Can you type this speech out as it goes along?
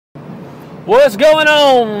What's going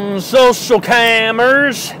on, social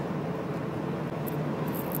cammers?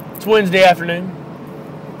 It's Wednesday afternoon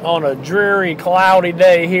on a dreary, cloudy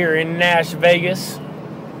day here in Nash Vegas.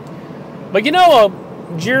 But you know,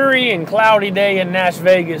 a dreary and cloudy day in Nash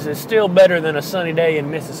Vegas is still better than a sunny day in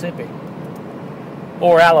Mississippi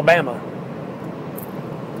or Alabama.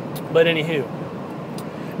 But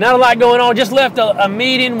anywho, not a lot going on. Just left a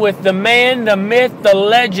meeting with the man, the myth, the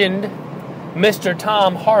legend, Mr.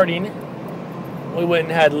 Tom Harding. We went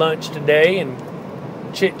and had lunch today and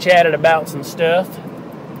chit-chatted about some stuff.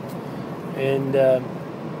 And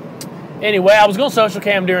anyway, I was going to social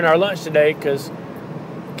cam during our lunch today because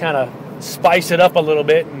kind of spice it up a little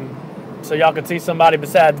bit and so y'all could see somebody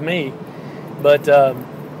besides me. But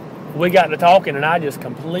we got to talking and I just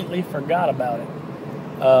completely forgot about it.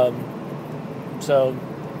 So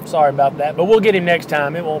sorry about that. But we'll get him next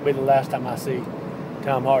time. It won't be the last time I see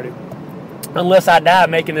Tom Harding. Unless I die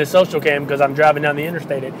making this social cam because I'm driving down the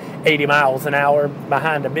interstate at 80 miles an hour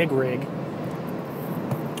behind a big rig.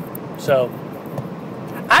 So,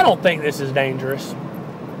 I don't think this is dangerous.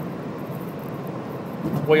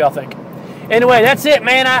 What y'all think? Anyway, that's it,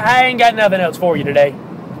 man. I ain't got nothing else for you today.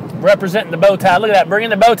 Representing the bow tie. Look at that, bringing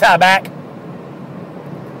the bow tie back.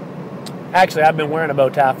 Actually, I've been wearing a bow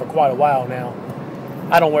tie for quite a while now.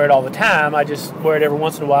 I don't wear it all the time. I just wear it every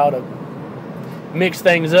once in a while to mix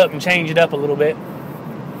things up and change it up a little bit.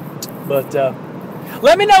 But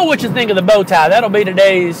let me know what you think of the bow tie. That'll be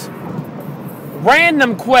today's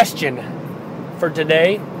random question for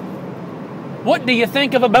today. What do you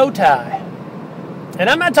think of a bow tie? And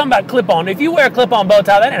I'm not talking about clip-on. If you wear a clip-on bow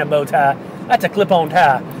tie, that ain't a bow tie. That's a clip-on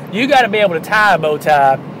tie. You got to be able to tie a bow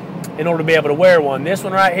tie in order to be able to wear one. This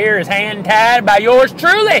one right here is hand-tied by yours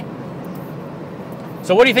truly.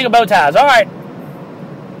 So what do you think of bow ties? All right.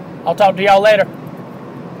 I'll talk to y'all later.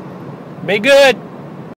 Be good.